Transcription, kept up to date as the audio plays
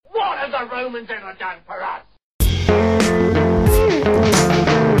the Romans ever done for us?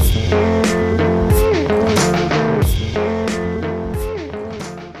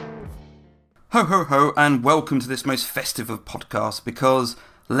 Ho ho ho, and welcome to this most festive of podcasts because,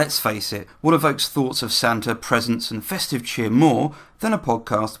 let's face it, what evokes thoughts of Santa, presents and festive cheer more than a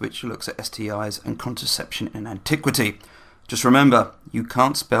podcast which looks at STIs and contraception in antiquity? Just remember, you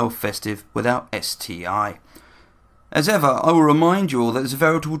can't spell festive without STI. As ever, I will remind you all that there's a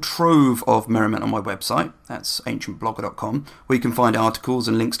veritable trove of merriment on my website, that's ancientblogger.com, where you can find articles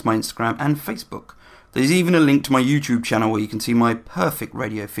and links to my Instagram and Facebook. There's even a link to my YouTube channel where you can see my perfect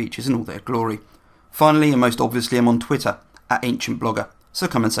radio features in all their glory. Finally, and most obviously, I'm on Twitter, @AncientBlogger, so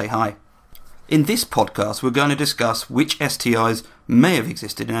come and say hi. In this podcast, we're going to discuss which STIs may have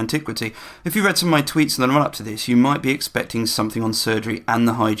existed in antiquity. If you read some of my tweets in the run-up to this, you might be expecting something on surgery and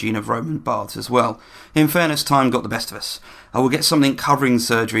the hygiene of Roman baths as well. In fairness, time got the best of us. I will get something covering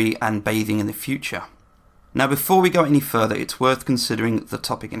surgery and bathing in the future. Now, before we go any further, it's worth considering the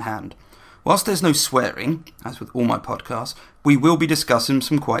topic in hand. Whilst there's no swearing, as with all my podcasts, we will be discussing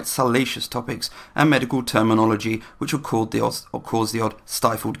some quite salacious topics and medical terminology which will cause the odd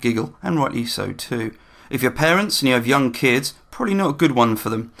stifled giggle, and rightly so too. If you're parents and you have young kids, probably not a good one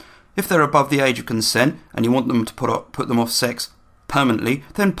for them. If they're above the age of consent and you want them to put them off sex permanently,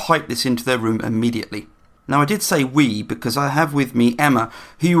 then pipe this into their room immediately. Now, I did say we because I have with me Emma,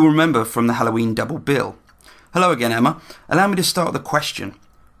 who you will remember from the Halloween double bill. Hello again, Emma. Allow me to start with a question.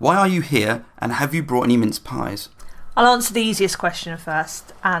 Why are you here, and have you brought any mince pies? I'll answer the easiest question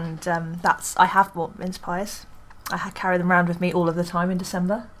first, and that's I have bought mince pies. I carry them around with me all of the time in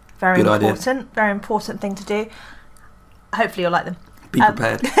December. Very important thing to do. Hopefully you'll like them. Be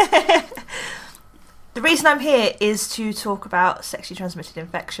prepared. The reason I'm here is to talk about sexually transmitted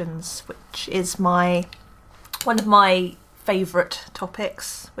infections, which is one of my favourite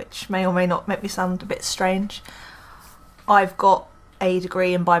topics, which may or may not make me sound a bit strange. I've got a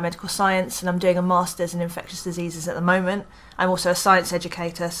degree in biomedical science and I'm doing a master's in infectious diseases at the moment. I'm also a science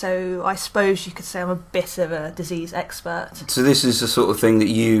educator, so I suppose you could say I'm a bit of a disease expert. So this is the sort of thing that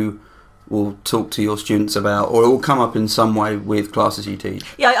you will talk to your students about, or it will come up in some way with classes you teach?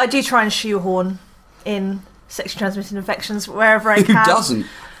 Yeah, I do try and shoehorn in sexually transmitted infections wherever I can. Who doesn't?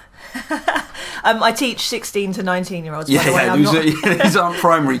 I teach 16 to 19 year olds. These aren't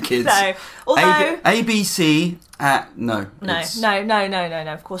primary kids. No, although ABC. No,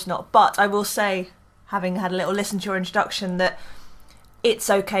 of course not. But I will say, having had a little listen to your introduction, that it's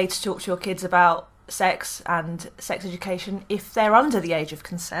okay to talk to your kids about sex and sex education if they're under the age of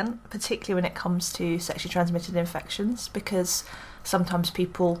consent, particularly when it comes to sexually transmitted infections, because sometimes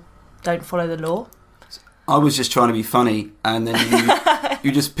people don't follow the law. I was just trying to be funny, and then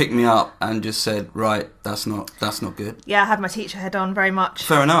you just picked me up and just said, right, that's not good. Yeah, I had my teacher head on very much.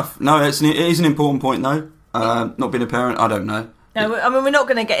 Fair enough. No, it is an important point, though. Not being a parent, I don't know. No, I mean, we're not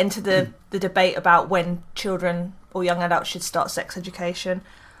going to get into the debate about when children or young adults should start sex education,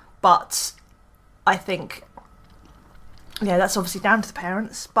 but I think, that's obviously down to the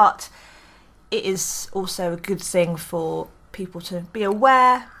parents, but it is also a good thing for people to be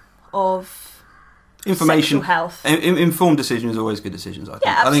aware of information, sexual health. Informed decisions are always good decisions, I think.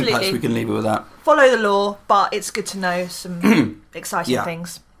 Yeah, absolutely. I think perhaps we can leave it with that. Follow the law, but it's good to know some exciting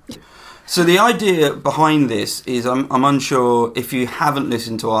things. So the idea behind this is, I'm unsure, if you haven't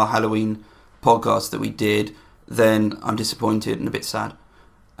listened to our Halloween podcast that we did, then I'm disappointed and a bit sad.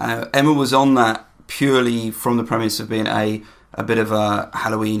 Emma was on that purely from the premise of being a bit of a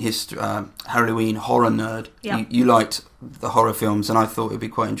Halloween horror nerd. Yeah. You liked the horror films, and I thought it would be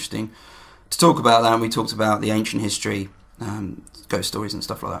quite interesting to talk about that. And we talked about the ancient history, ghost stories and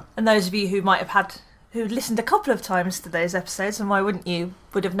stuff like that. And those of you who might have who listened a couple of times to those episodes, and why wouldn't you,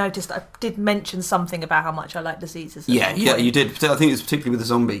 would have noticed I did mention something about how much I like diseases. Yeah, you did. I think it's particularly with the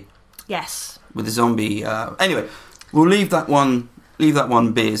zombie. Yes. With the zombie. Anyway, we'll leave that one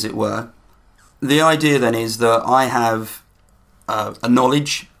be, as it were. The idea then is that I have a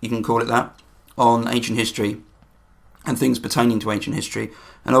knowledge, you can call it that, on ancient history and things pertaining to ancient history.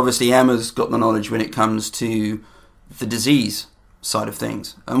 And obviously Emma's got the knowledge when it comes to the disease side of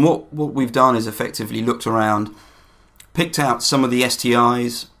things. And what we've done is effectively looked around, picked out some of the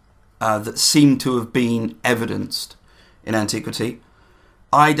STIs that seem to have been evidenced in antiquity.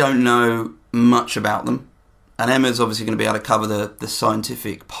 I don't know much about them, and Emma's obviously going to be able to cover the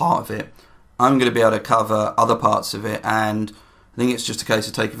scientific part of it. I'm going to be able to cover other parts of it, and I think it's just a case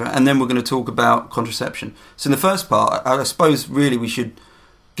of taking it. And then we're going to talk about contraception. So in the first part, I suppose really we should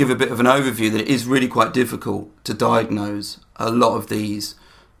give a bit of an overview that it is really quite difficult to diagnose a lot of these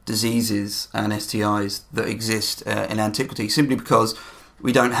diseases and STIs that exist in antiquity, simply because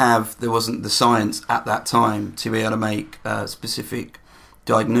there wasn't the science at that time to be able to make specific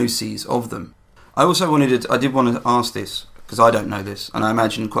diagnoses of them. I did want to ask this, because I don't know this, and I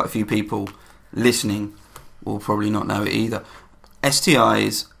imagine quite a few people listening will probably not know it either.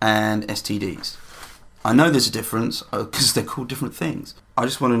 STIs and STDs. I know there's a difference because they're called different things. I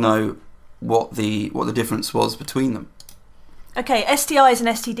just want to know what the difference was between them. Okay, STIs and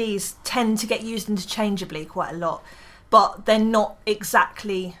STDs tend to get used interchangeably quite a lot, but they're not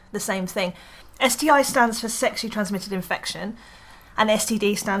exactly the same thing. STI stands for sexually transmitted infection, and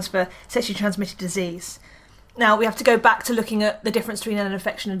STD stands for sexually transmitted disease. Now, we have to go back to looking at the difference between an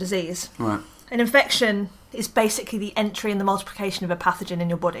infection and disease. Right. An infection is basically the entry and the multiplication of a pathogen in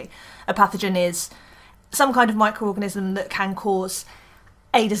your body. A pathogen is some kind of microorganism that can cause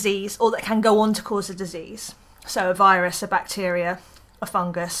a disease or that can go on to cause a disease. So a virus, a bacteria, a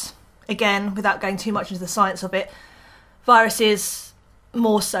fungus. Again, without going too much into the science of it, viruses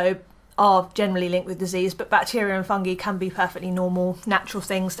more so are generally linked with disease, but bacteria and fungi can be perfectly normal, natural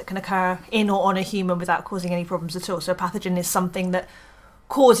things that can occur in or on a human without causing any problems at all. So a pathogen is something that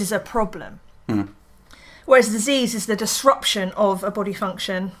causes a problem. Whereas disease is the disruption of a body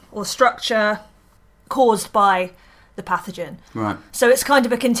function or structure caused by the pathogen. Right. So it's kind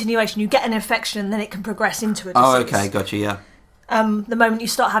of a continuation. You get an infection and then it can progress into a disease. Oh, okay, gotcha, yeah. The moment you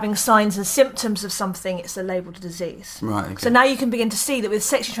start having signs and symptoms of something, it's a labelled disease. Right, okay. So now you can begin to see that with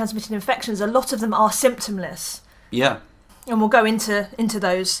sexually transmitted infections, a lot of them are symptomless. Yeah. And we'll go into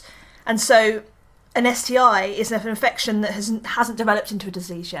those. And so an STI is an infection that hasn't developed into a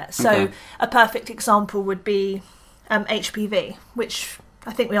disease yet. So Okay. a perfect example would be HPV, which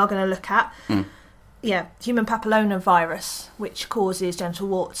I think we are going to look at. Yeah, human papillomavirus, which causes genital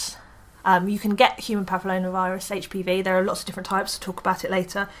warts. You can get human papillomavirus, HPV. There are lots of different types. We'll talk about it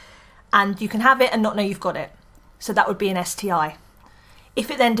later. And you can have it and not know you've got it. So that would be an STI.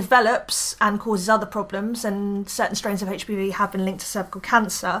 If it then develops and causes other problems, and certain strains of HPV have been linked to cervical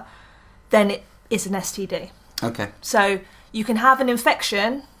cancer, then it is an STD. Okay. So you can have an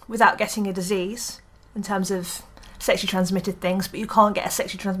infection without getting a disease in terms of sexually transmitted things, but you can't get a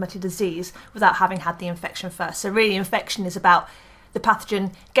sexually transmitted disease without having had the infection first. So really, infection is about the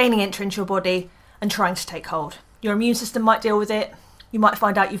pathogen gaining entry into your body and trying to take hold. Your immune system might deal with it. You might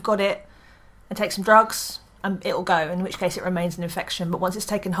find out you've got it and take some drugs and it'll go, in which case it remains an infection. But once it's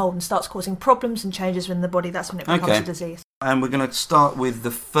taken hold and starts causing problems and changes within the body, that's when it becomes a disease. And we're going to start with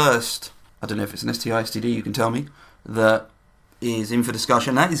the first, I don't know if it's an STI, STD, you can tell me, that is in for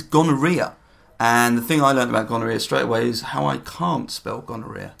discussion. That is gonorrhea. And the thing I learned about gonorrhea straight away is how I can't spell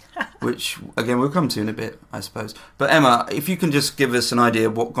gonorrhea, which, again, we'll come to in a bit, I suppose. But Emma, if you can just give us an idea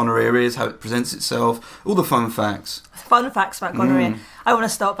of what gonorrhea is, how it presents itself, all the fun facts. Fun facts about gonorrhea. I want to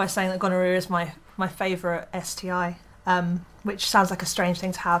start by saying that gonorrhea is my favourite STI, which sounds like a strange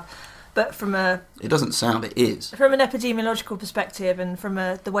thing to have. But It doesn't sound, it is. From an epidemiological perspective and from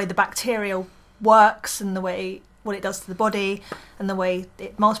the way the bacteria works and what it does to the body and the way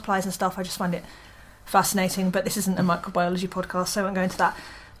it multiplies and stuff, I just find it fascinating. But this isn't a microbiology podcast, so I won't go into that.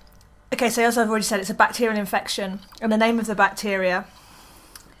 Okay, so as I've already said, it's a bacterial infection, and the name of the bacteria,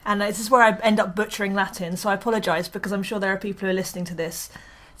 and this is where I end up butchering Latin, so I apologise because I'm sure there are people who are listening to this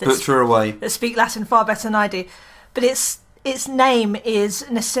Butcher away. that speak Latin far better than I do. But its name is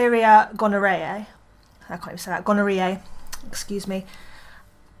Neisseria gonorrhoeae. I can't even say that. Gonorrhoeae, excuse me.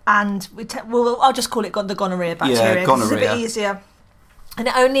 And I'll just call it the gonorrhea bacteria. Yeah, gonorrhea. It's a bit easier. And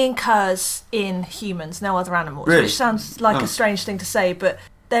it only occurs in humans, no other animals. Really? Which sounds like a strange thing to say, but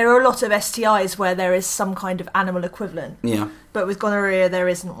there are a lot of STIs where there is some kind of animal equivalent. Yeah. But with gonorrhea, there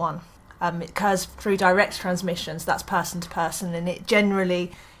isn't one. It occurs through direct transmissions, that's person to person, and it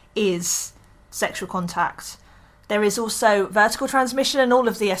generally is sexual contact. There is also vertical transmission, and all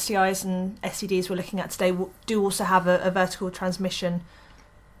of the STIs and STDs we're looking at today do also have a vertical transmission.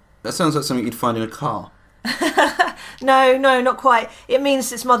 That sounds like something you'd find in a car. No, not quite. It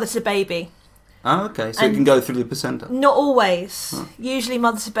means it's mother to baby. Oh, okay. So it can go through the placenta. Not always. Huh. Usually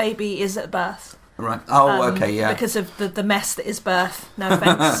mother to baby is at birth. Right. Oh, okay, yeah. Because of the mess that is birth. No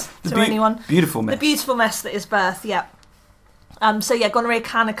offence to anyone. Beautiful mess. The beautiful mess that is birth, yeah. So yeah, gonorrhea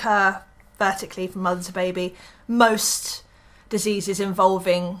can occur vertically from mother to baby. Most diseases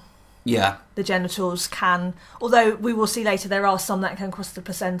involving the genitals can, although we will see later there are some that can cross the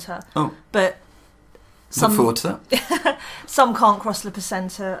placenta. Oh. But Look forward to that. some can't cross the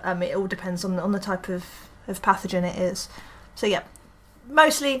placenta. It all depends on the type of pathogen it is. So yeah,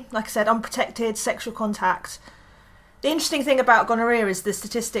 mostly, like I said, unprotected sexual contact. The interesting thing about gonorrhea is the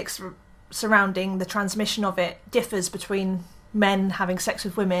statistics surrounding the transmission of it differs between men having sex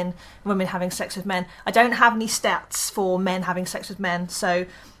with women and women having sex with men. I don't have any stats for men having sex with men, so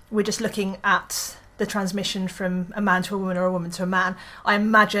we're just looking at the transmission from a man to a woman or a woman to a man. I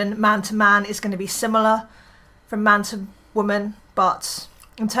imagine man to man is going to be similar from man to woman, but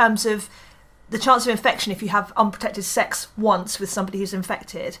in terms of the chance of infection, if you have unprotected sex once with somebody who's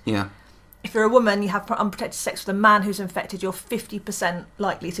infected, if you're a woman, you have unprotected sex with a man who's infected, you're 50%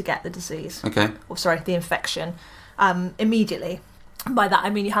 likely to get the disease. The infection immediately. And by that I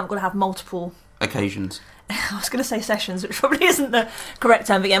mean you haven't got to have multiple occasions. I was going to say sessions, which probably isn't the correct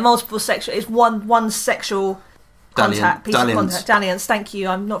term, but yeah, multiple sexual is one sexual contact, piece of contact. Dalliance, thank you.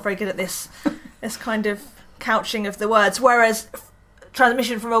 I'm not very good at this kind of couching of the words. Whereas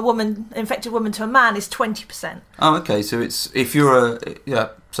transmission from a infected woman to a man is 20%. Oh, okay. So it's if you're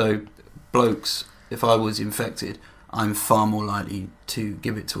so blokes, if I was infected, I'm far more likely to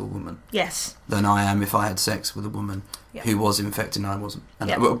give it to a woman. Yes. Than I am if I had sex with a woman who was infected and I wasn't.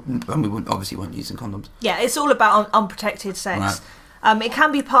 And we obviously weren't using condoms. Yeah, it's all about unprotected sex. Right. It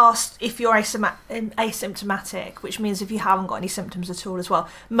can be passed if you're asymptomatic, which means if you haven't got any symptoms at all as well.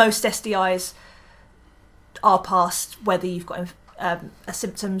 Most STIs are passed whether you've got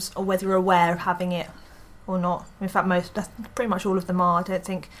symptoms or whether you're aware of having it or not. In fact, pretty much all of them are. I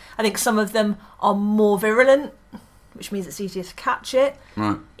think some of them are more virulent, which means it's easier to catch it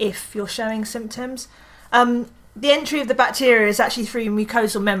if you're showing symptoms. The entry of the bacteria is actually through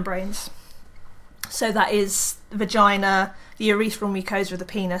mucosal membranes. So that is the vagina, the urethral mucosa of the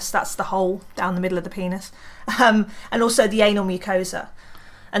penis, that's the hole down the middle of the penis, and also the anal mucosa.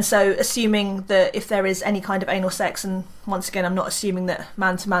 And so assuming that if there is any kind of anal sex, and once again I'm not assuming that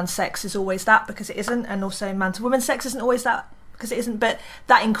man-to-man sex is always that, because it isn't, and also man-to-woman sex isn't always that, because it isn't, but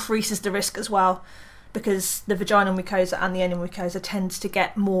that increases the risk as well, because the vaginal mucosa and the anal mucosa tends to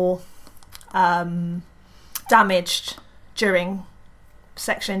get more damaged during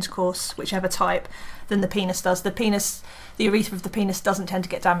sexual intercourse, whichever type, than the penis does. The urethra of the penis doesn't tend to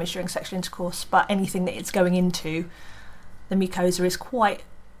get damaged during sexual intercourse, but anything that it's going into, the mucosa is quite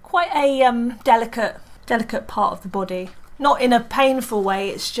a delicate part of the body. Not in a painful way,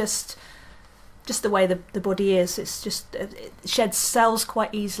 it's just the way the body is. It's just it sheds cells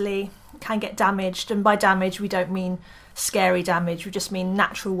quite easily, can get damaged, and by damage we don't mean scary damage, we just mean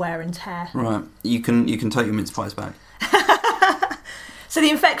natural wear and tear. Right. You can take your mince pies back. So the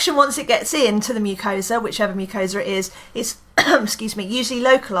infection, once it gets into the mucosa, whichever mucosa it is excuse me, usually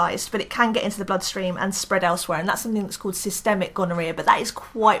localised, but it can get into the bloodstream and spread elsewhere, and that's something that's called systemic gonorrhea, but that is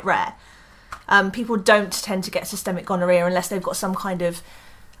quite rare. People don't tend to get systemic gonorrhea unless they've got some kind of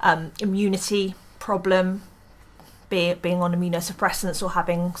immunity problem, be it being on immunosuppressants or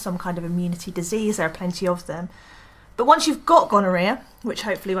having some kind of immunity disease. There are plenty of them. But once you've got gonorrhea, which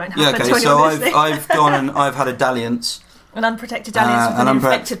hopefully won't happen to anyone listening. I've gone and I've had a dalliance. An unprotected dalliance with an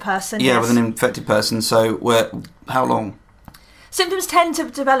infected person. Yeah, yes. With an infected person. So how long? Symptoms tend to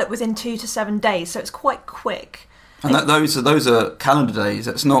develop within 2 to 7 days, so it's quite quick. And those are calendar days.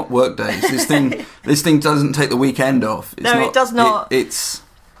 That's not work days. This thing doesn't take the weekend off. It does not. It's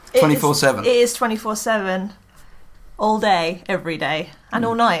 24/7. It is 24/7, all day, every day, and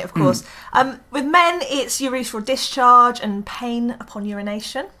all night, of course. With men, it's urethral discharge and pain upon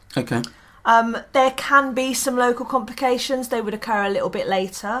urination. Okay. There can be some local complications. They would occur a little bit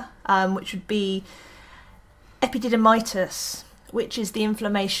later, which would be epididymitis, which is the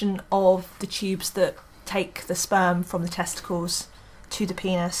inflammation of the tubes that take the sperm from the testicles to the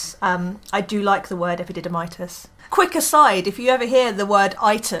penis. I do like the word epididymitis. Quick aside, if you ever hear the word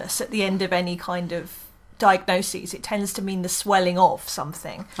itis at the end of any kind of diagnoses, it tends to mean the swelling of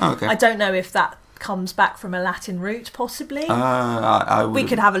something. Oh, okay. I don't know if that comes back from a Latin root, possibly. We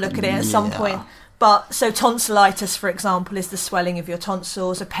could have a look at it at some point. But so tonsillitis, for example, is the swelling of your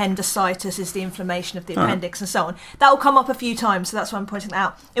tonsils. Appendicitis is the inflammation of the appendix, and so on. That will come up a few times, so that's why I'm pointing that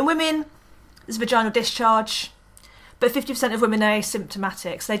out. In women, there's vaginal discharge, but 50% of women are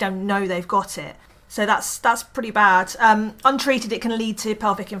asymptomatic, so they don't know they've got it. So that's pretty bad. Untreated, it can lead to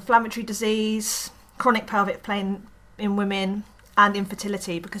pelvic inflammatory disease, chronic pelvic pain in women, and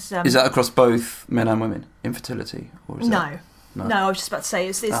infertility, because is that across both men and women, infertility, or is no, I was just about to say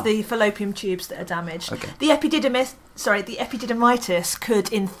it's the fallopian tubes that are damaged. Okay. The epididymitis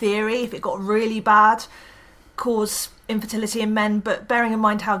could, in theory, if it got really bad, cause infertility in men, but bearing in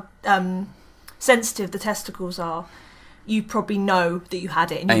mind how sensitive the testicles are, you probably know that you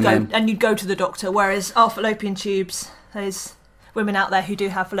had it, and you'd go to the doctor. Whereas our fallopian tubes, those women out there who do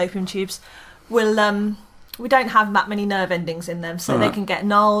have fallopian tubes, will we don't have that many nerve endings in them, so they can get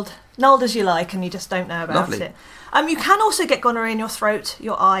gnarled as you like, and you just don't know about it. You can also get gonorrhea in your throat,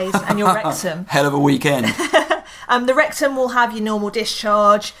 your eyes, and your rectum. Hell of a weekend. The rectum will have your normal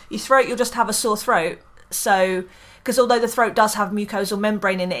discharge. Your throat, you'll just have a sore throat. So, because although the throat does have mucosal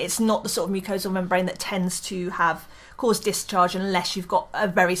membrane in it, it's not the sort of mucosal membrane that tends to cause discharge unless you've got a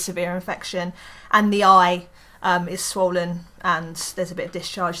very severe infection. And the eye is swollen and there's a bit of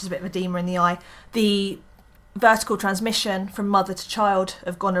discharge, there's a bit of edema in the eye. The vertical transmission from mother to child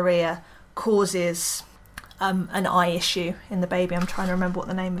of gonorrhea causes an eye issue in the baby. I'm trying to remember what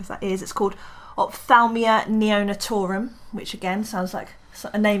the name of that is. It's called ophthalmia neonatorum, which again sounds like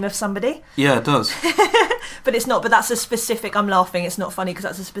a name of somebody. Yeah, it does. But it's not. But that's a specific. I'm laughing. It's not funny because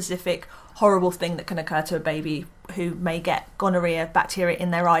that's a specific horrible thing that can occur to a baby who may get gonorrhea bacteria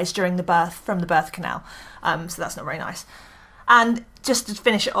in their eyes during the birth, from the birth canal. So that's not very nice. And just to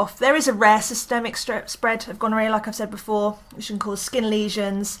finish it off, there is a rare systemic spread of gonorrhea, like I've said before, which can cause skin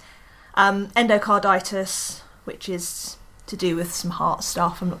lesions, endocarditis, which is to do with some heart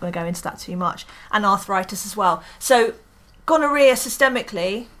stuff. I'm not going to go into that too much, and arthritis as well. So gonorrhea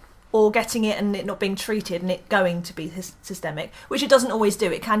systemically, or getting it and it not being treated and it going to be systemic, which it doesn't always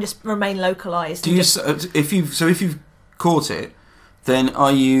do. It can just remain localised. If you've caught it, then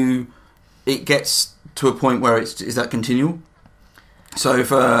it gets to a point where is that continual? So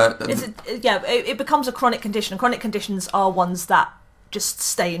if it becomes a chronic condition. Chronic conditions are ones that just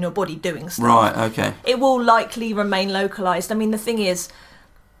stay in your body doing stuff. Right. Okay. It will likely remain localised. I mean, the thing is,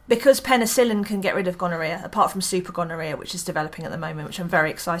 because penicillin can get rid of gonorrhea, apart from super gonorrhea, which is developing at the moment, which I'm very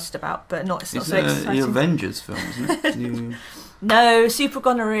excited about, but it's not so exciting. The Avengers film, isn't it? No, super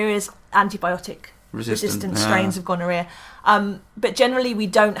gonorrhea is antibiotic resistant strains of gonorrhea. But generally, we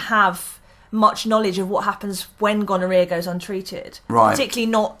don't have much knowledge of what happens when gonorrhea goes untreated, right? Particularly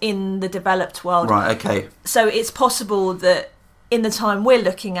not in the developed world. Right. Okay. So it's possible that in the time we're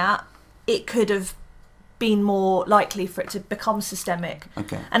looking at, it could have been more likely for it to become systemic.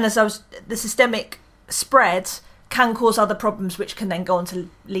 Okay. And the systemic spread can cause other problems, which can then go on to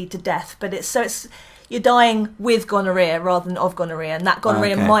lead to death. But it's you're dying with gonorrhea rather than of gonorrhea, and that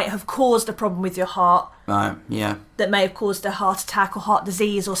gonorrhea might have caused a problem with your heart. Right. Yeah. That may have caused a heart attack or heart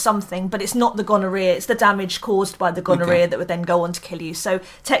disease or something, but it's not the gonorrhea. It's the damage caused by the gonorrhea that would then go on to kill you. So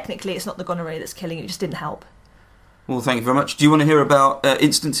technically, it's not the gonorrhea that's killing you. It just didn't help. Well, thank you very much. Do you want to hear about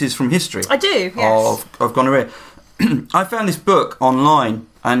instances from history? I do, yes. Of gonorrhea. I found this book online,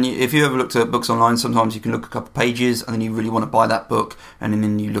 and if you ever looked at books online, sometimes you can look a couple of pages, and then you really want to buy that book, and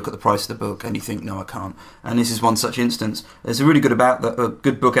then you look at the price of the book, and you think, no, I can't. And this is one such instance. There's a really good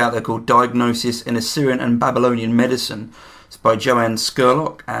book out there called Diagnosis in Assyrian and Babylonian Medicine. It's by Joanne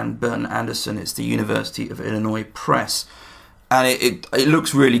Scurlock and Burton Anderson. It's the University of Illinois Press. And it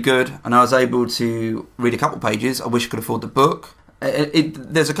looks really good, and I was able to read a couple of pages. I wish I could afford the book.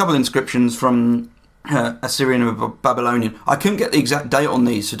 There's a couple of inscriptions from Assyrian and Babylonian. I couldn't get the exact date on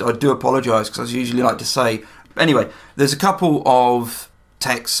these, so I do apologise, because I usually like to say. Anyway, there's a couple of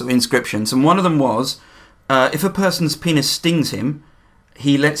texts or inscriptions, and one of them was, if a person's penis stings him,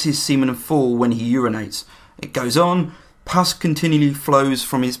 he lets his semen fall when he urinates. It goes on, pus continually flows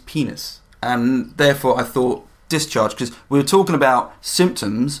from his penis. And therefore I thought, discharge, because we were talking about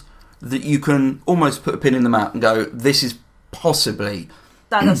symptoms that you can almost put a pin in the map and go, this is possibly...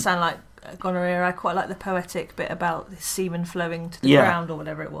 That does sound like gonorrhea. I quite like the poetic bit about the semen flowing to the ground or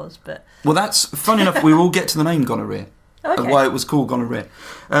whatever it was. But well, that's funny enough. We will get to the name gonorrhea, why it was called gonorrhea.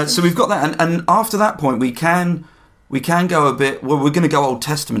 So we've got that, and after that point, we can go a bit. Well, we're going to go Old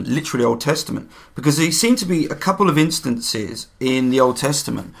Testament, literally Old Testament, because there seem to be a couple of instances in the Old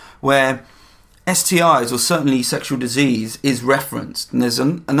Testament where STIs, or certainly sexual disease, is referenced, and there's a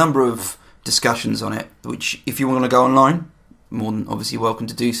number of discussions on it, which, if you want to go online, more than obviously welcome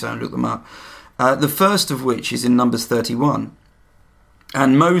to do so and look them up. The first of which is in Numbers 31,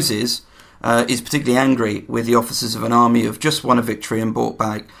 and Moses is particularly angry with the officers of an army who have just won a victory and brought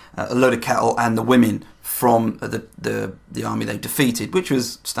back a load of cattle and the women from the army they defeated, which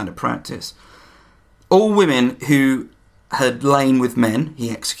was standard practice. All women who had lain with men he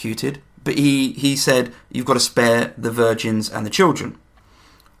executed, but he said, you've got to spare the virgins and the children.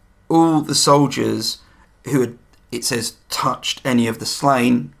 All the soldiers who had, it says, touched any of the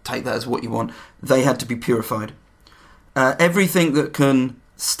slain, take that as what you want, they had to be purified. Everything that can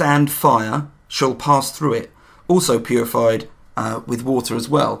stand fire shall pass through it, also purified with water as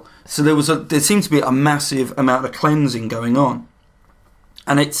well. So there seemed to be a massive amount of cleansing going on.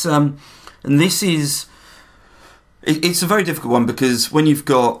 And it's a very difficult one, because when you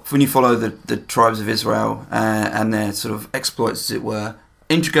follow the tribes of Israel and their sort of exploits, as it were,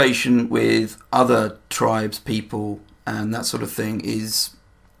 integration with other tribes, people, and that sort of thing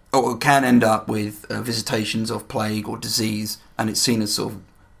can end up with visitations of plague or disease, and it's seen as sort of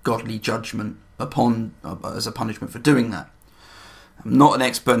godly judgment upon as a punishment for doing that. I'm not an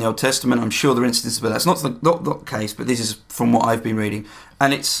expert in the Old Testament. I'm sure there are instances where that's not the case, but this is from what I've been reading,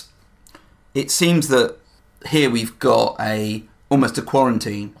 and it seems that here we've got almost a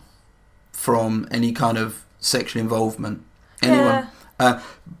quarantine from any kind of sexual involvement. Anyone? Yeah.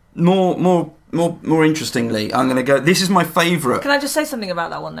 More interestingly, I'm going to go. This is my favourite. Can I just say something about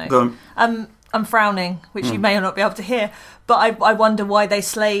that one though? Go on. I'm frowning, which you may or not be able to hear, but I wonder why they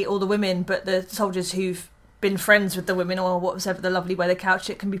slay all the women, but the soldiers who've been friends with the women, or whatever the lovely way they couch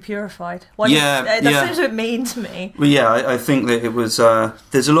it, can be purified. That seems a bit mean to me. Well, yeah, I think that it was.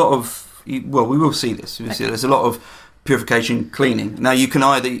 There's a lot of. Well, we will see this. See there's a lot of purification, cleaning. Now, you can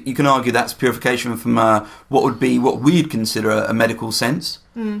argue that's purification from what we'd consider a medical sense,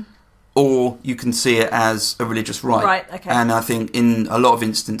 or you can see it as a religious rite. Right. Okay. And I think in a lot of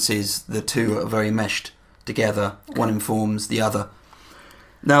instances, the two are very meshed together. Okay. One informs the other.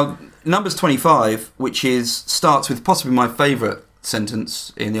 Now, Numbers 25, which starts with possibly my favourite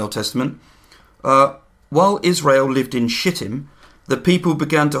sentence in the Old Testament. While Israel lived in Shittim, the people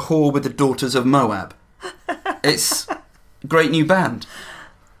began to whore with the daughters of Moab. It's a great new band,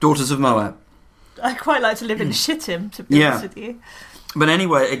 Daughters of Moab. I quite like to live in Shittim, to be honest with you. But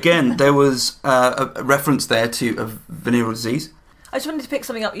anyway, again, there was a reference there to a venereal disease. I just wanted to pick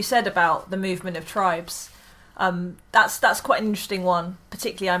something up you said about the movement of tribes. That's quite an interesting one,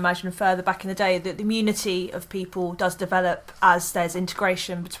 particularly I imagine further back in the day, that the immunity of people does develop as there's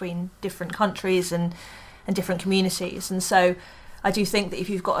integration between different countries and different communities. And so I do think that if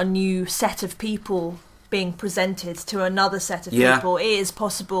you've got a new set of people being presented to another set of people, it is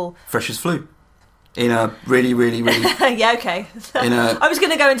possible. Fresh as flu. In a really, really, really... yeah, okay. I was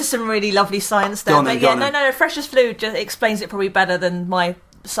going to go into some really lovely science there, but no, fresh as flu just explains it probably better than my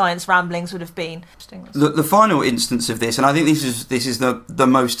science ramblings would have been. The final instance of this, and I think this is the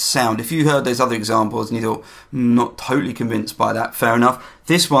most sound. If you heard those other examples and you thought, not totally convinced by that, fair enough.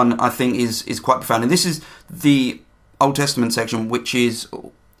 This one, I think, is quite profound. And this is the Old Testament section, which is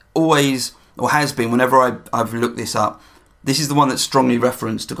always, or has been, whenever I've looked this up, this is the one that's strongly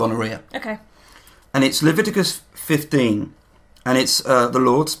referenced to gonorrhea. Okay. And it's Leviticus 15, and it's the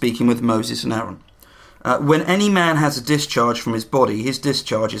Lord speaking with Moses and Aaron. When any man has a discharge from his body, his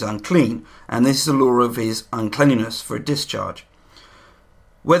discharge is unclean, and this is the law of his uncleanliness for a discharge.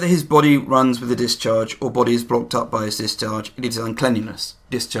 Whether his body runs with a discharge or body is blocked up by his discharge, it is uncleanliness.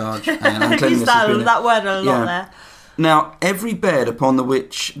 Discharge and uncleanliness. Use that word a lot there. Now, every bed upon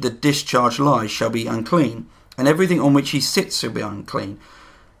which the discharge lies shall be unclean, and everything on which he sits shall be unclean.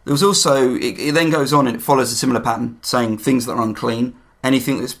 There was also, it then goes on and it follows a similar pattern, saying things that are unclean,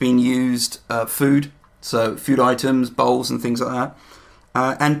 anything that's been used, food, so food items, bowls and things like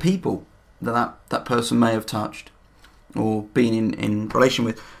that, and people that person may have touched or been in relation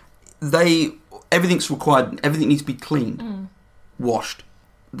with. Everything's required, everything needs to be cleaned, washed.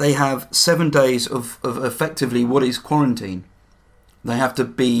 They have 7 days of effectively what is quarantine. They have to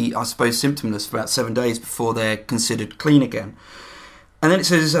be, I suppose, symptomless for about 7 days before they're considered clean again. And then it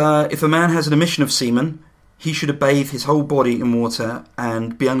says, if a man has an emission of semen, he should bathe his whole body in water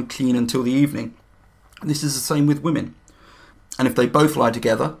and be unclean until the evening. And this is the same with women. And if they both lie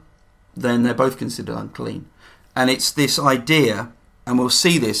together, then they're both considered unclean. And it's this idea, and we'll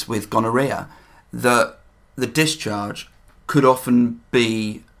see this with gonorrhea, that the discharge could often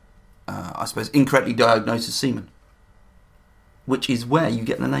be, I suppose, incorrectly diagnosed as semen, which is where you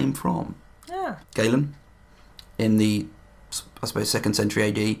get the name from. Yeah. Galen, in the, I suppose, 2nd century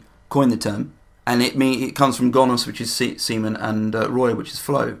AD, coined the term, and it comes from gonos, which is semen, and rhoia, which is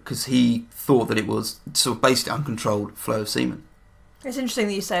flow, because he thought that it was sort of basically uncontrolled flow of semen. It's interesting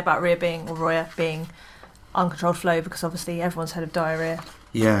that you say about rhoia being uncontrolled flow, because obviously everyone's heard of diarrhea.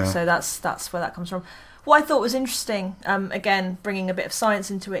 Yeah. So that's where that comes from. What I thought was interesting, again, bringing a bit of science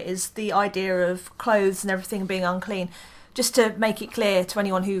into it, is the idea of clothes and everything being unclean. Just to make it clear to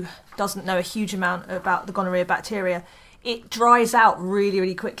anyone who doesn't know a huge amount about the gonorrhea bacteria, it dries out really,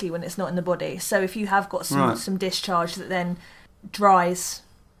 really quickly when it's not in the body. So if you have got some discharge that then dries,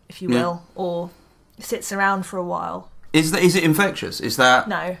 if you will, or sits around for a while. Is it infectious? Is that...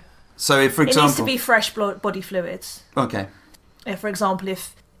 No. So if, for example... It needs to be fresh body fluids. Okay. For example,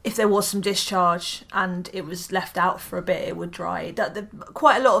 if there was some discharge and it was left out for a bit, it would dry.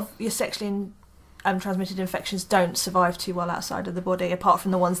 Quite a lot of your sexually transmitted infections don't survive too well outside of the body, apart from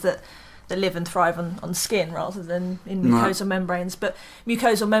the ones that live and thrive on skin rather than in mucosal membranes. But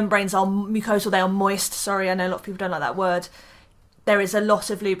mucosal membranes are mucosal, they are moist. Sorry, I know a lot of people don't like that word. There is a lot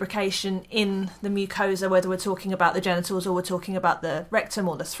of lubrication in the mucosa, whether we're talking about the genitals or we're talking about the rectum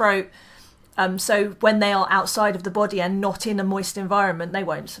or the throat. So when they are outside of the body and not in a moist environment, they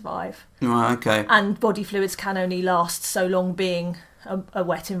won't survive. Right, okay. And body fluids can only last so long being a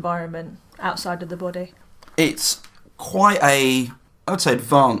wet environment outside of the body. It's quite I would say,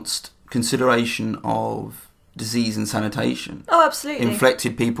 advanced consideration of disease and sanitation. Oh, absolutely.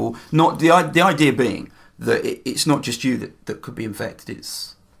 Infected people. Not the idea being that it's not just you that could be infected.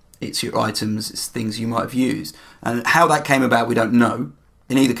 It's your items, it's things you might have used, and how that came about we don't know.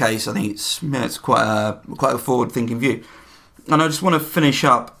 In either case, I think it's quite a forward-thinking view. And I just want to finish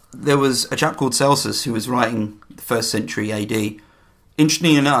up. There was a chap called Celsus who was writing the 1st century AD.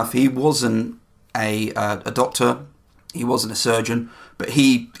 Interestingly enough, he wasn't a doctor, he wasn't a surgeon, but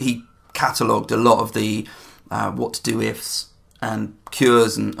he catalogued a lot of the what to do ifs and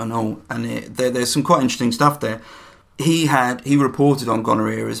cures and all. And there's some quite interesting stuff there. He reported on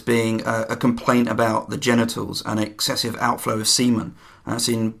gonorrhea as being a complaint about the genitals and excessive outflow of semen. And that's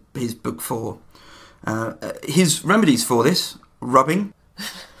in his book 4. His remedies for this: rubbing,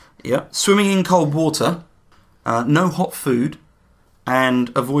 swimming in cold water, no hot food,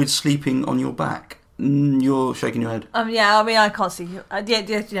 and avoid sleeping on your back. You're shaking your head. Yeah, I mean, I can't see you.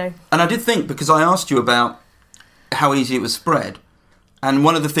 Yeah. And I did think, because I asked you about how easy it was spread, and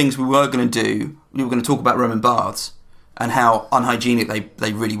one of the things we were going to do, we were going to talk about Roman baths and how unhygienic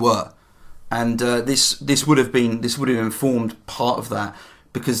they really were. And this would have informed part of that,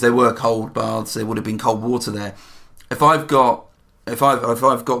 because there were cold baths, there would have been cold water there. If I've got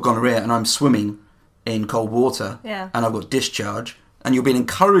gonorrhea and I'm swimming in cold water, and I've got discharge, and you're being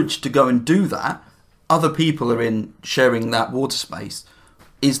encouraged to go and do that, other people are sharing that water space.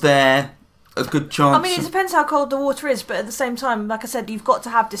 Is there a good chance? I mean, it depends how cold the water is, but at the same time, like I said, you've got to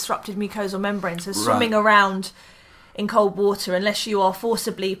have disrupted mucosal membranes. So swimming around in cold water, unless you are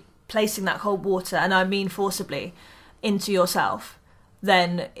forcibly placing that cold water, and I mean forcibly, into yourself,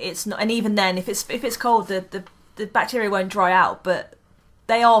 then it's not. And even then, if it's cold, the bacteria won't dry out, but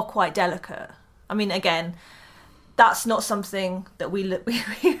they are quite delicate. I mean, again, that's not something that we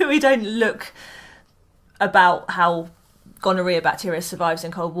don't look about how gonorrhea bacteria survives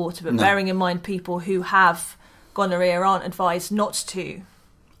in cold water, but bearing in mind people who have gonorrhea aren't advised not to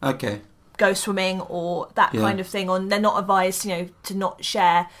go swimming or that kind of thing, or they're not advised, to not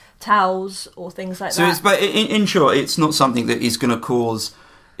share towels or things like that. But in short, it's not something that is going to cause.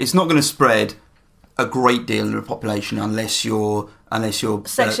 It's not going to spread a great deal in the population unless you're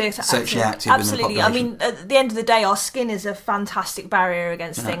sexually active. Absolutely. In the population. I mean, at the end of the day, our skin is a fantastic barrier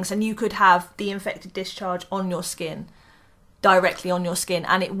against things, and you could have the infected discharge on your skin, directly on your skin,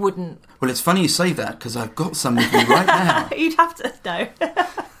 and it wouldn't. Well, it's funny you say that, because I've got some with me right now. You'd have to know.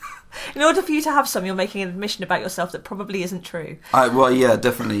 In order for you to have some, you're making an admission about yourself that probably isn't true. Well, yeah,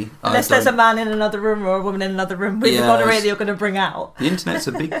 definitely. Unless there's a man in another room or a woman in another room with the gonorrhea that you're going to bring out. The internet's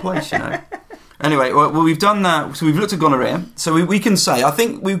a big place, Anyway, well, we've done that. So we've looked at gonorrhea. So we can say, I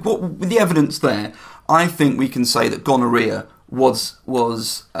think we've got, with the evidence there, I think we can say that gonorrhea was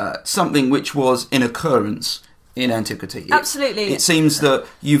something which was in occurrence in antiquity. Absolutely. It seems that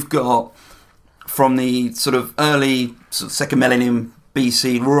you've got, from the sort of early second millennium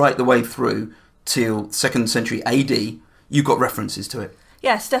BC right the way through till 2nd century AD, you've got references to it.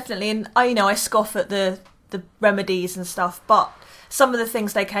 Yes, definitely. And I scoff at the remedies and stuff, but some of the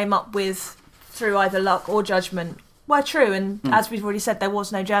things they came up with through either luck or judgment were true. And as we've already said, there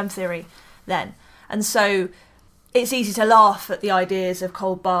was no germ theory then. And so it's easy to laugh at the ideas of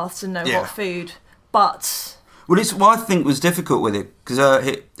cold baths and no hot food, but... Well, it's what I think was difficult with it, because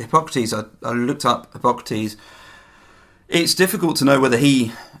Hippocrates, I looked up Hippocrates. It's difficult to know whether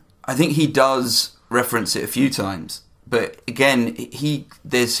I think he does reference it a few times, but again,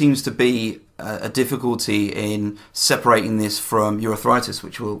 there seems to be a difficulty in separating this from urethritis,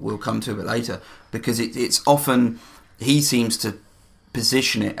 which we'll come to a bit later, because it's often, he seems to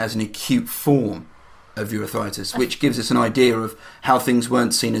position it as an acute form of urethritis, which gives us an idea of how things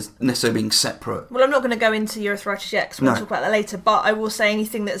weren't seen as necessarily being separate. Well, I'm not going to go into urethritis yet, because we'll talk about that later, but I will say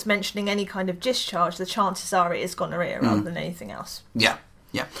anything that's mentioning any kind of discharge, the chances are it is gonorrhea rather than anything else. Yeah.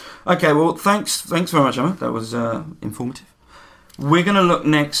 Okay, well, thanks very much, Emma. That was informative. We're going to look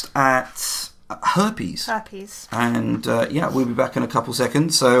next at herpes. And we'll be back in a couple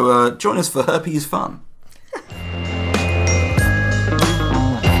seconds, so join us for herpes fun.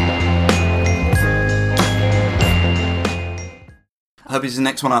 Herpes is the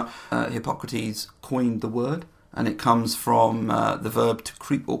next one up. Hippocrates coined the word, and it comes from the verb to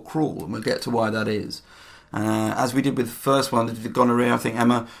creep or crawl, and we'll get to why that is. As we did with the first one, the gonorrhea, I think,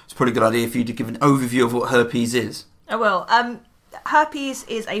 Emma, it's a pretty good idea for you to give an overview of what herpes is. I will. Herpes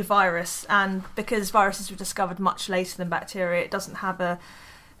is a virus, and because viruses were discovered much later than bacteria, it doesn't have a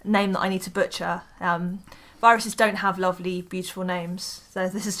name that I need to butcher. Viruses don't have lovely, beautiful names. So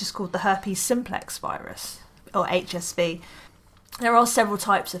this is just called the herpes simplex virus, or HSV. There are several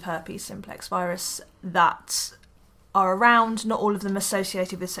types of herpes simplex virus that are around, not all of them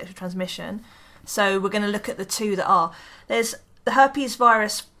associated with sexual transmission. So we're going to look at the two that are. There's the herpes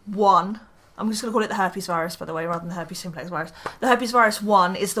virus 1. I'm just going to call it the herpes virus, by the way, rather than the herpes simplex virus. The herpes virus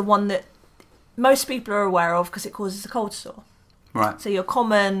 1 is the one that most people are aware of because it causes a cold sore. Right. So your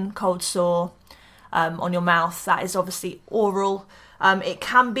common cold sore on your mouth, that is obviously oral. It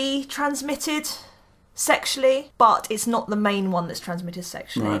can be transmitted sexually, but it's not the main one that's transmitted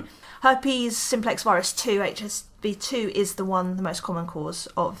sexually. Right. Herpes simplex virus 2, HSV2, is the most common cause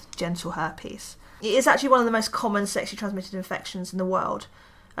of genital herpes. It is actually one of the most common sexually transmitted infections in the world.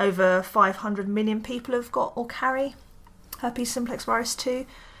 Over 500 million people have got or carry herpes simplex virus 2.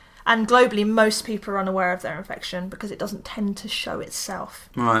 And globally, most people are unaware of their infection because it doesn't tend to show itself.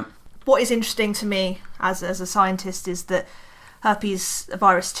 Right. What is interesting to me as a scientist is that herpes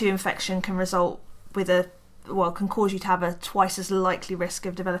virus 2 infection can result with can cause you to have a twice as likely risk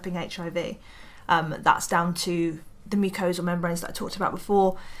of developing HIV. That's down to the mucosal membranes that I talked about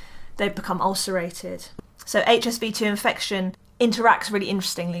before. They've become ulcerated. So HSV2 infection interacts really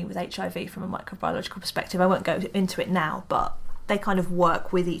interestingly with HIV from a microbiological perspective. I won't go into it now, but they kind of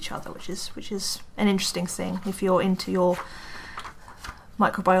work with each other, which is an interesting thing. If you're into your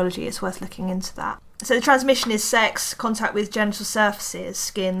microbiology, it's worth looking into that. So the transmission is sex, contact with genital surfaces,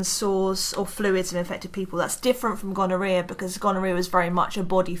 skin, sores, or fluids of infected people. That's different from gonorrhea because gonorrhea is very much a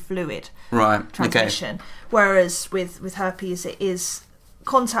body fluid transmission. Okay. Whereas with herpes, it is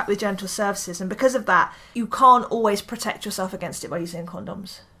contact with genital surfaces, and because of that, you can't always protect yourself against it by using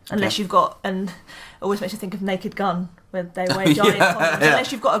condoms. Unless you've got, and it always makes you think of Naked Gun, where they wear giant condoms.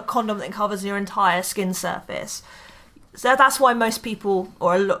 Unless you've got a condom that covers your entire skin surface. So that's why most people,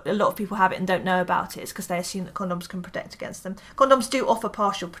 or a lot of people have it and don't know about it, is because they assume that condoms can protect against them. Condoms do offer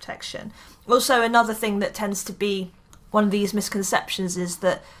partial protection. Also, another thing that tends to be one of these misconceptions is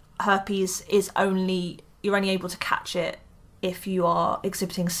that herpes is you're only able to catch it if you are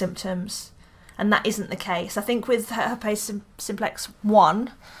exhibiting symptoms. And that isn't the case. I think with herpes simplex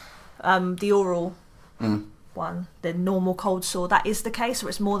 1, the oral one, the normal cold sore, that is the case, or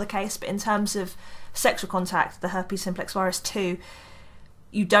it's more the case. But in terms of sexual contact, the herpes simplex virus 2,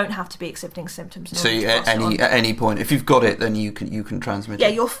 you don't have to be exhibiting symptoms. So at any point, if you've got it, then you can transmit it. Yeah,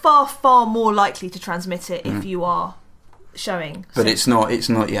 you're far, far more likely to transmit it if you are showing. But symptoms. It's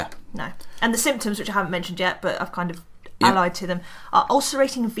not. Yeah. No, and the symptoms, which I haven't mentioned yet, but I've kind of allied to them, are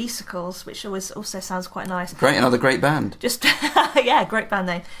ulcerating vesicles, which also sounds quite nice. Great, another great band. Just great band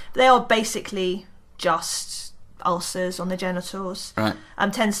name. They are basically just ulcers on the genitals. Right.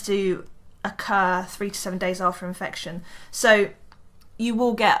 Tends to occur 3 to 7 days after infection. So you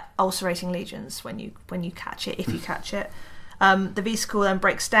will get ulcerating lesions when you catch it, if you catch it. The vesicle then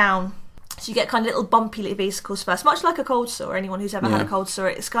breaks down. So you get kind of little bumpy little vesicles first, much like a cold sore. Anyone who's ever had a cold sore,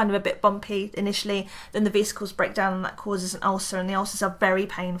 it's kind of a bit bumpy initially. Then the vesicles break down and that causes an ulcer, and the ulcers are very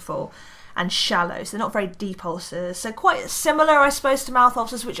painful and shallow. So they're not very deep ulcers. So quite similar, I suppose, to mouth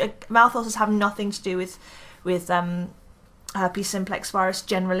ulcers, which mouth ulcers have nothing to do with herpes simplex virus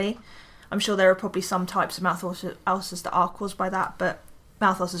generally. I'm sure there are probably some types of mouth ulcers that are caused by that, but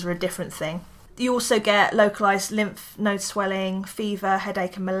mouth ulcers are a different thing. You also get localised lymph node swelling, fever,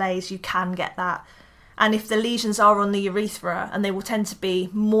 headache and malaise. You can get that. And if the lesions are on the urethra, and they will tend to be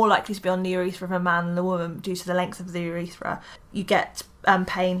more likely to be on the urethra of a man than a woman due to the length of the urethra, you get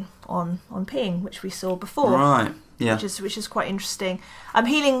pain on peeing, which we saw before. Right, yeah. Which is quite interesting.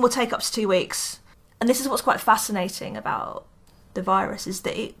 Healing will take up to 2 weeks. And this is what's quite fascinating about the virus, is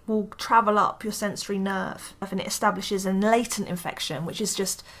that it will travel up your sensory nerve and it establishes a latent infection, which is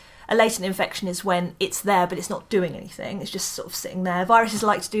just... A latent infection is when it's there but it's not doing anything. It's just sort of sitting there. Viruses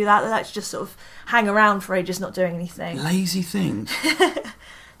like to do that. They like to just sort of hang around for ages not doing anything. Lazy things.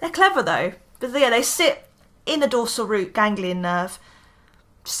 They're clever though. But yeah, they sit in the dorsal root ganglion nerve,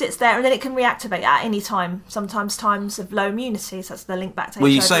 sits there, and then it can reactivate at any time. Sometimes times of low immunity, so that's the link back to HIV.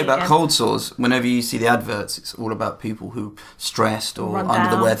 Well, you say about again. cold sores, whenever you see the adverts, it's all about people who are stressed or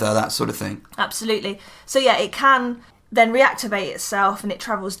under the weather, that sort of thing. Absolutely. So yeah, it can then reactivate itself, and it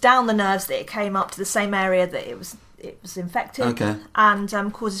travels down the nerves that it came up to the same area that it was infected,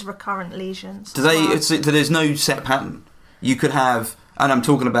 and causes recurrent lesions. So there's no set pattern. You could have, and I'm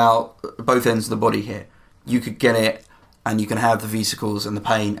talking about both ends of the body here, you could get it and you can have the vesicles and the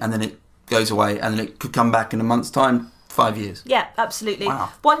pain, and then it goes away, and then it could come back in a month's time, 5 years. Yeah, absolutely. Wow.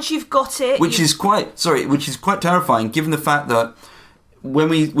 Once you've got it... Which is quite terrifying, given the fact that when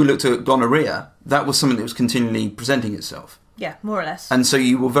we looked at gonorrhea, that was something that was continually presenting itself. Yeah, more or less. And so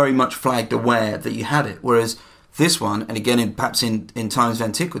you were very much flagged aware that you had it. Whereas this one, and again, perhaps in times of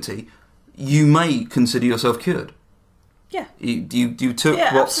antiquity, you may consider yourself cured. Yeah. You took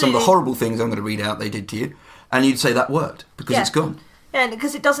some of absolutely. the horrible things I'm going to read out they did to you, and you'd say that worked because it's gone. Yeah, and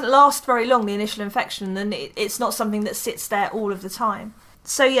because it doesn't last very long, the initial infection, and it's not something that sits there all of the time.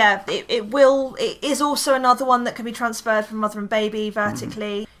 So yeah, it is also another one that can be transferred from mother and baby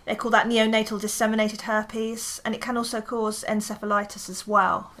vertically. They call that neonatal disseminated herpes, and it can also cause encephalitis as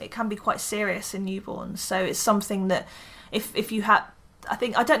well. It can be quite serious in newborns. So it's something that if you have, I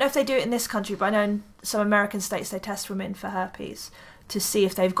don't know if they do it in this country, but I know in some American states they test women for herpes to see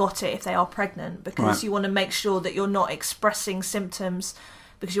if they've got it if they are pregnant, because you want to make sure that you're not expressing symptoms,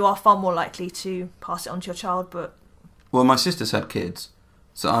 because you are far more likely to pass it on to your child. But well, my sister's had kids,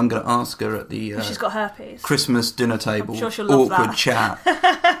 so I'm going to ask her at the she's got herpes. Christmas dinner table. I'm sure she'll love awkward that. chat.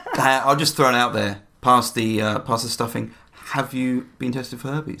 I'll just throw it out there past the stuffing. Have you been tested for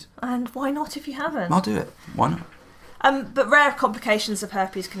herpes? And why not if you haven't? I'll do it. Why not? But rare complications of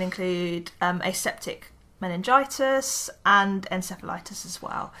herpes can include aseptic meningitis and encephalitis as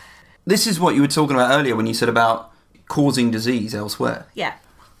well. This is what you were talking about earlier when you said about causing disease elsewhere. Yeah.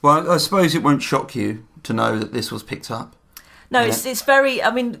 Well, I suppose it won't shock you to know that this was picked up. No, it's very,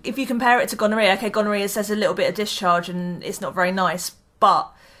 I mean, if you compare it to gonorrhea, okay, gonorrhea says a little bit of discharge and it's not very nice,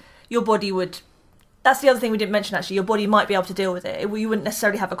 but your body would, that's the other thing we didn't mention actually, your body might be able to deal with it. You wouldn't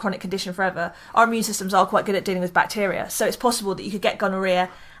necessarily have a chronic condition forever. Our immune systems are quite good at dealing with bacteria, so it's possible that you could get gonorrhea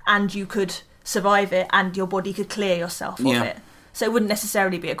and you could survive it and your body could clear yourself of it. So it wouldn't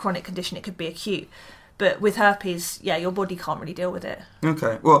necessarily be a chronic condition, it could be acute. But with herpes, your body can't really deal with it.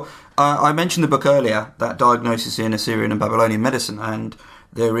 Okay. Well, I mentioned the book earlier, that Diagnosis in Assyrian and Babylonian Medicine, and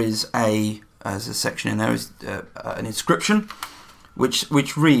there is as a section in there is an inscription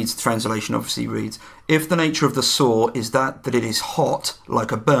which reads, translation obviously reads, if the nature of the sore is that it is hot,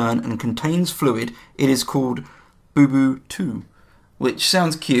 like a burn, and contains fluid, it is called bubu tu, which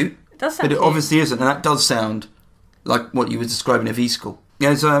sounds cute. Does sound but it cute. obviously isn't, and that does sound like what you were describing of E-school.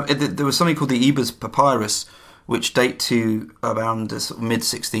 Yeah, so there was something called the Ebers Papyrus, which date to around the sort of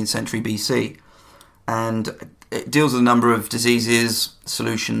mid-16th century BC, and it deals with a number of diseases,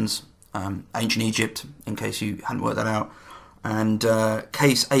 solutions, ancient Egypt, in case you hadn't worked that out, and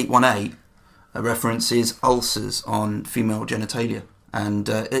case 818 references ulcers on female genitalia, and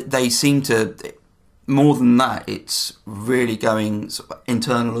they seem to... More than that, it's really going sort of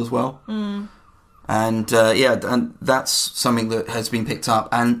internal as well. And and that's something that has been picked up.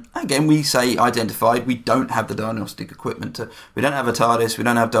 And again, we say identified. We don't have the diagnostic equipment. We don't have a TARDIS. We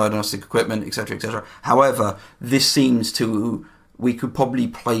don't have diagnostic equipment, etc., etc. However, this seems to... We could probably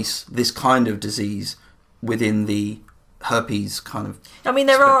place this kind of disease within the herpes kind of... I mean,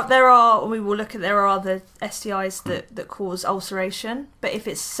 there are. We will look at. There are other STIs that cause ulceration, but if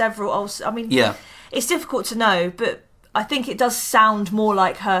it's several ulcers, I mean, it's difficult to know. But I think it does sound more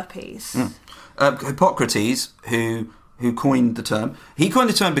like herpes. Hippocrates, who coined the term, he coined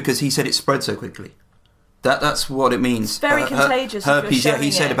the term because he said it spread so quickly. That's what it means. It's very contagious. Herpes. If you're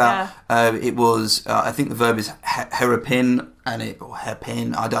He said it, about it was. I think the verb is herpin, or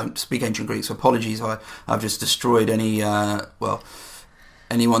herpin. I don't speak ancient Greek, so apologies. I've just destroyed anyone's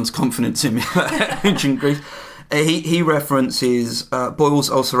confidence in me about ancient Greek. He references boils,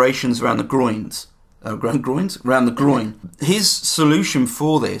 ulcerations around the groins. Around the groin. His solution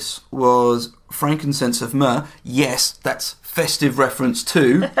for this was frankincense of myrrh. Yes, that's festive reference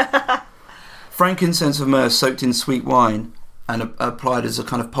too. Frankincense of myrrh soaked in sweet wine and applied as a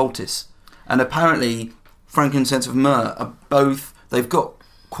kind of poultice. And apparently, frankincense of myrrh are both... They've got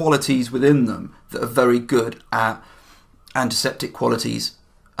qualities within them that are very good at antiseptic qualities,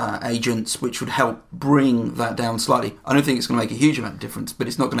 agents, which would help bring that down slightly. I don't think it's going to make a huge amount of difference, but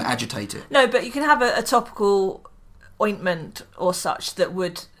it's not going to agitate it. No, but you can have a topical ointment or such that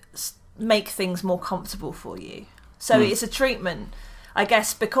would make things more comfortable for you. So it's a treatment, I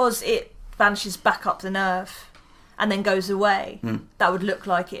guess, because it vanishes back up the nerve and then goes away. That would look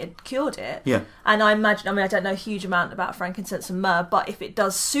like it had cured it. Yeah. And I imagine, I don't know a huge amount about frankincense and myrrh, but if it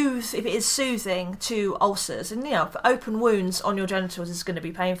is soothing to ulcers, and for open wounds on your genitals is going to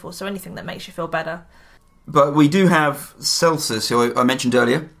be painful, so anything that makes you feel better. But we do have Celsus, who I mentioned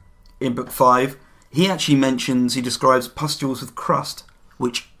earlier, in book 5. He describes pustules with crust,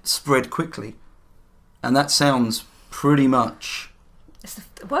 which spread quickly. And that sounds pretty much...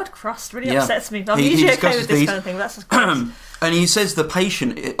 The word crust really upsets me. I'm he usually okay with this these. kind of thing, but that's just gross. And he says the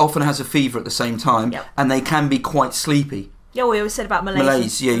patient often has a fever at the same time, and they can be quite sleepy. Yeah, we always said about malaise.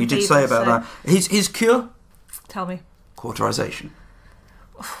 Malaise, you did say about that. His cure? Tell me. Cauterization.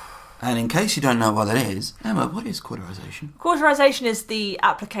 And in case you don't know what that is, Emma, what is cauterization? Cauterization is the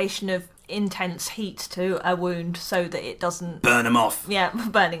application of intense heat to a wound so that it doesn't... Burn them off. Yeah,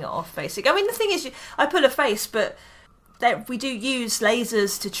 burning it off, basically. I mean, the thing is, I pull a face, but we do use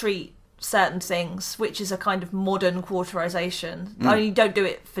lasers to treat certain things, which is a kind of modern cauterization. I mean, you don't do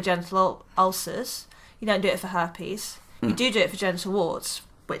it for genital ulcers. You don't do it for herpes. You do it for genital warts,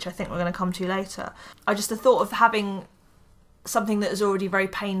 which I think we're going to come to later. The thought of having something that is already very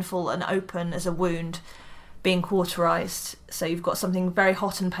painful and open as a wound being cauterized, so you've got something very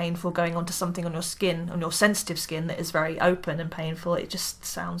hot and painful going onto something on your skin, on your sensitive skin, that is very open and painful. It just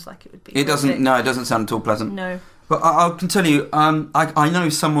sounds like it would be... It doesn't sound at all pleasant. No. But I can tell you, I know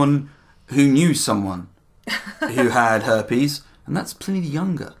someone who knew someone who had herpes, and that's Pliny the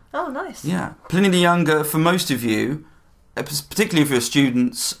Younger. Oh, nice. Yeah. Pliny the Younger, for most of you, particularly if you're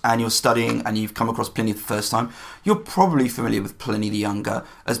students and you're studying and you've come across Pliny for the first time, you're probably familiar with Pliny the Younger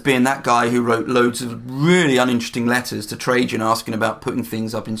as being that guy who wrote loads of really uninteresting letters to Trajan asking about putting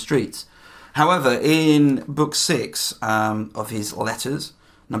things up in streets. However, in book 6 of his letters,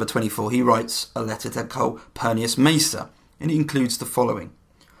 number 24, he writes a letter to Calpurnius Macer, and it includes the following.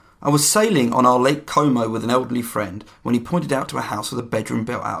 I was sailing on our Lake Como with an elderly friend when he pointed out to a house with a bedroom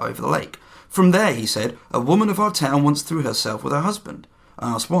built out over the lake. From there, he said, a woman of our town once threw herself with her husband.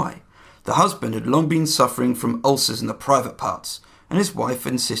 I asked why. The husband had long been suffering from ulcers in the private parts, and his wife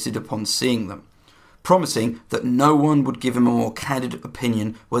insisted upon seeing them, promising that no one would give him a more candid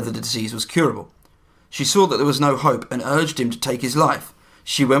opinion whether the disease was curable. She saw that there was no hope and urged him to take his life.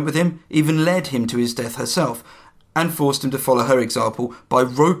 She went with him, even led him to his death herself, and forced him to follow her example by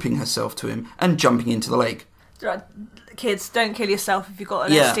roping herself to him and jumping into the lake. Kids, don't kill yourself if you've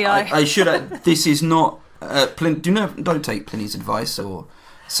got an STI. I should. This is not. Don't take Pliny's advice. So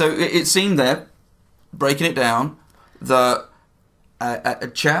it seemed there, breaking it down, that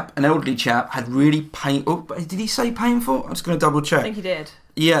an elderly chap, had really painful. Oh, did he say painful? I'm just going to double check. I think he did.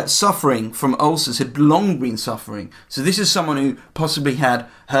 Yeah, suffering from ulcers, had long been suffering. So this is someone who possibly had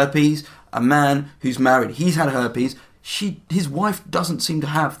herpes. A man who's married, he's had herpes. His wife doesn't seem to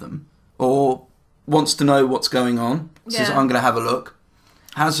have them, or wants to know what's going on. Says, I'm going to have a look.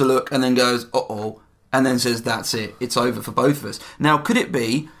 Has a look, and then goes, uh-oh, and then says, that's it. It's over for both of us. Now, could it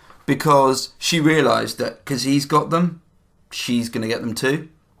be because she realised that because he's got them, she's going to get them too?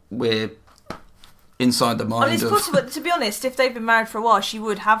 We're inside the mind it's possible. To be honest, if they've been married for a while, she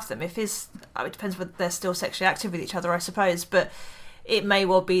would have them. It depends whether they're still sexually active with each other, I suppose, but it may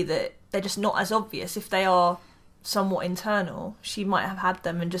well be that they're just not as obvious. If they are somewhat internal, she might have had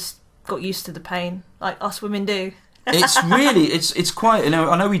them and just got used to the pain, like us women do. It's quite.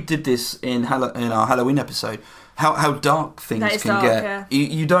 I know we did this in our Halloween episode. How dark things can get. Yeah.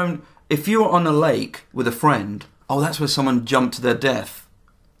 You don't. If you're on a lake with a friend, that's where someone jumped to their death.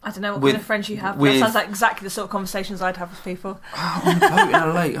 I don't know what kind of friends you have. That sounds like exactly the sort of conversations I'd have with people. On a boat in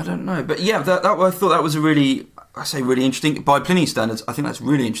a lake, I don't know. But yeah, I thought that was a really interesting. By Pliny's standards, I think that's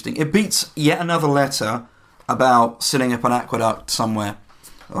really interesting. It beats yet another letter about setting up an aqueduct somewhere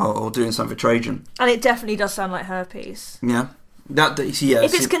or doing something for Trajan. And it definitely does sound like herpes. Yeah.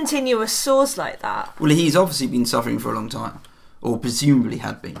 If it's continuous sores like that. Well, he's obviously been suffering for a long time. Or presumably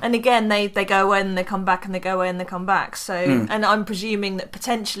had been. And again, they go away and they come back, and they go away and they come back. So, and I'm presuming that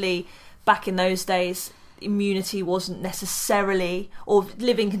potentially back in those days, immunity wasn't necessarily, or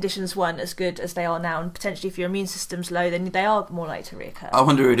living conditions weren't as good as they are now. And potentially, if your immune system's low, then they are more likely to reoccur. I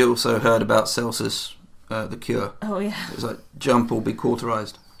wonder if he'd also heard about Celsus, the cure. Oh yeah. It was like jump or be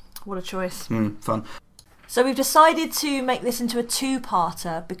cauterized. What a choice. Fun. So we've decided to make this into a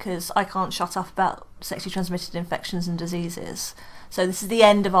two-parter because I can't shut up about sexually transmitted infections and diseases. So this is the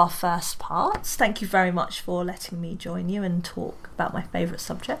end of our first part. Thank you very much for letting me join you and talk about my favourite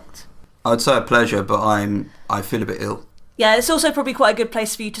subject. I'd say a pleasure, but I feel a bit ill. Yeah, it's also probably quite a good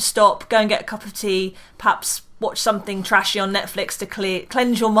place for you to stop, go and get a cup of tea, perhaps watch something trashy on Netflix to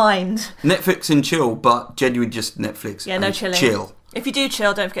cleanse your mind. Netflix and chill, but genuinely just Netflix. Yeah, no chilling. Chill. If you do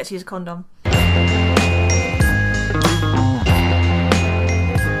chill, don't forget to use a condom.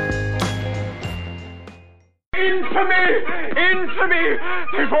 Infamy! Infamy!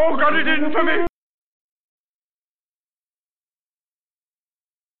 They've all got it in for me!